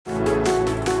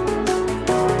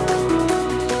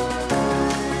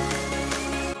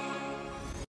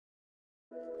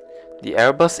The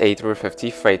Airbus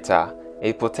A350 Freighter,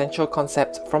 a potential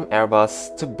concept from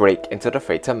Airbus to break into the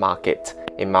freighter market,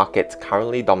 a market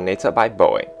currently dominated by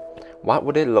Boeing. What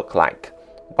would it look like?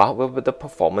 What will the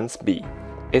performance be?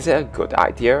 Is it a good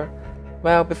idea?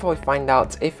 Well, before we find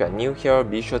out, if you're new here,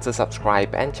 be sure to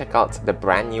subscribe and check out the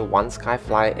brand new One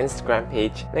Skyfly Instagram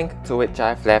page, link to which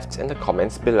I've left in the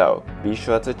comments below. Be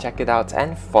sure to check it out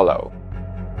and follow.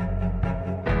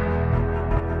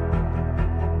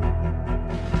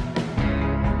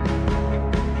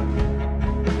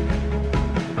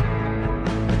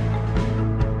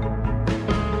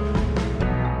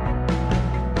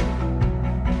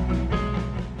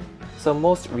 So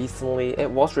most recently, it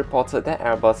was reported that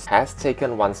Airbus has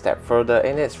taken one step further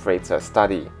in its freighter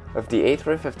study, with the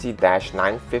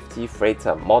A350-950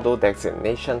 Freighter model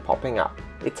designation popping up.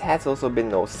 It has also been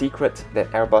no secret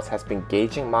that Airbus has been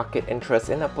gauging market interest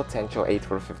in a potential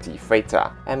A350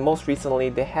 freighter, and most recently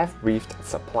they have briefed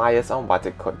suppliers on what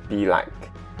it could be like.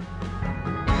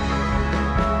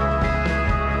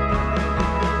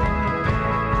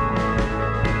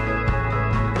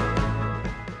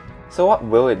 So what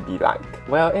will it be like?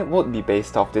 Well, it would be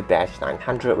based off the Dash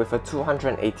 900 with a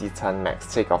 280-ton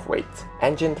max takeoff weight.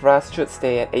 Engine thrust should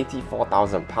stay at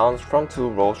 84,000 pounds from two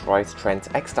Rolls-Royce Trent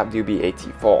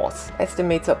XWB-84s.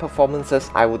 Estimated performances,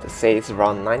 I would say, is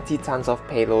around 90 tons of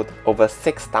payload over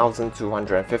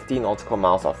 6,250 nautical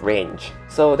miles of range.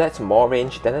 So that's more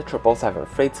range than a 777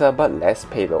 freighter but less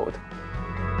payload.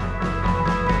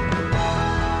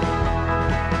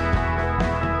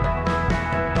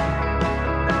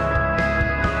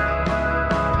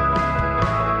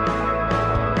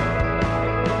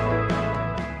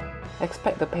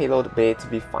 Expect the payload bay to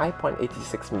be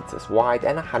 5.86 meters wide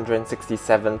and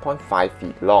 167.5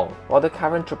 feet long, while the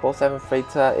current 777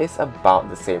 freighter is about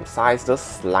the same size, though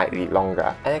slightly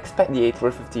longer. And expect the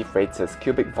A350 freighter's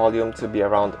cubic volume to be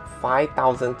around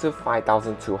 5,000 to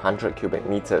 5,200 cubic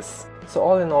meters. So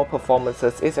all in all,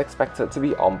 performances is expected to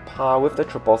be on par with the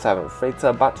 777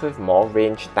 freighter but with more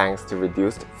range thanks to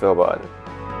reduced fuel burn.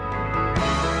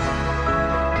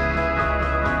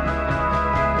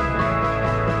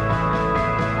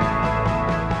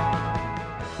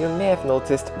 You may have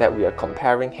noticed that we are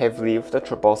comparing heavily with the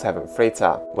 777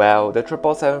 freighter. Well, the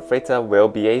 777 freighter will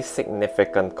be a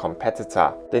significant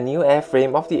competitor. The new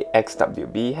airframe of the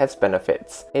XWB has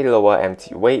benefits: a lower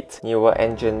empty weight, newer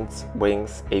engines,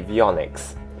 wings,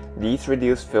 avionics. These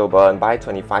reduce fuel burn by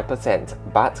 25%,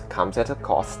 but comes at a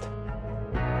cost.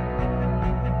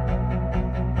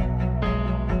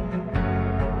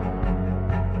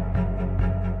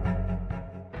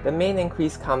 The main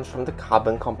increase comes from the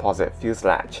carbon composite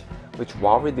fuselage, which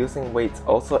while reducing weight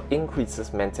also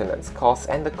increases maintenance costs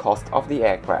and the cost of the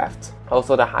aircraft.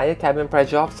 Also, the higher cabin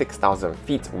pressure of 6,000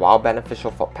 feet, while beneficial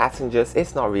for passengers,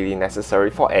 is not really necessary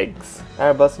for eggs.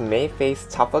 Airbus may face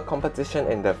tougher competition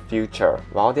in the future.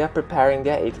 While they are preparing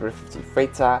their A350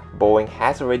 freighter, Boeing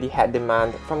has already had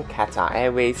demand from Qatar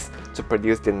Airways to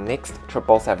produce the next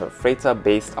 777 freighter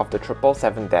based off the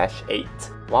 777-8.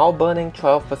 While burning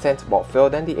 12% more fuel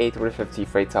than the A350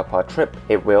 freighter per trip,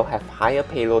 it will have higher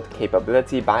payload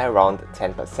capability by around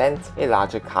 10%, a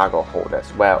larger cargo hold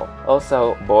as well.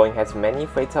 Also, Boeing has many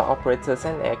freighter operators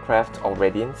and aircraft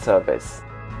already in service.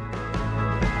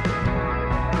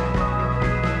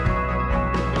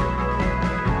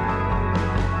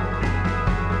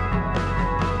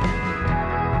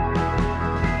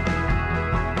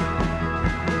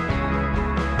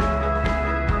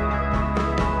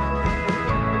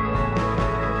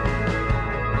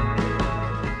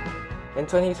 In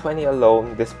 2020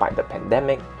 alone, despite the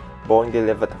pandemic, Boeing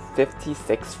delivered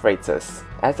 56 freighters.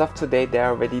 As of today, there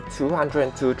are already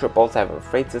 202 777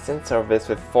 freighters in service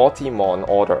with 40 more on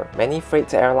order. Many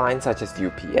freighter airlines such as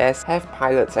UPS have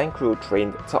pilots and crew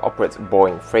trained to operate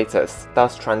Boeing freighters.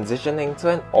 Thus, transitioning to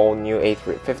an all-new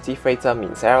A350 freighter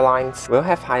means airlines will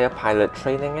have higher pilot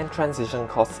training and transition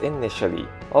costs initially.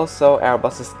 Also,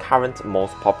 Airbus's current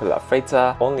most popular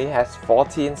freighter only has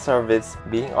 40 in service,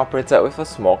 being operated with a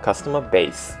small customer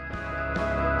base.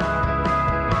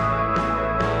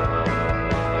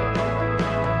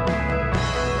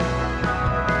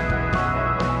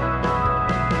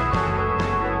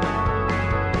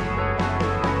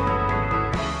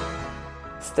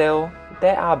 Still,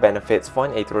 there are benefits for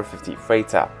an A350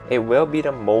 freighter. It will be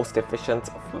the most efficient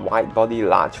wide-body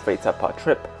large freighter per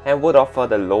trip and would offer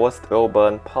the lowest fuel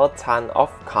burn per ton of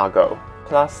cargo.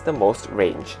 plus the most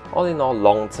range. All in all,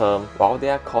 long term, while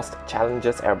there are cost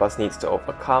challenges Airbus needs to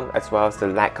overcome as well as the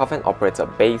lack of an operator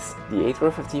base, the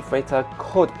A350 Freighter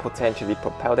could potentially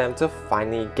propel them to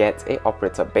finally get an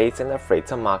operator base in the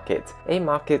freighter market, a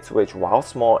market which, while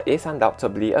small, is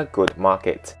undoubtedly a good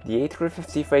market. The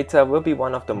A350 Freighter will be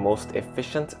one of the most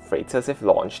efficient freighters if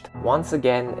launched. Once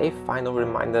again, a final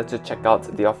reminder to check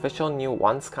out the official new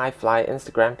One Skyfly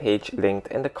Instagram page linked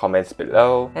in the comments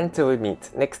below. Until we meet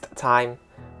next time,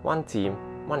 one team,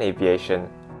 one aviation,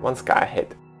 one sky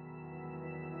ahead.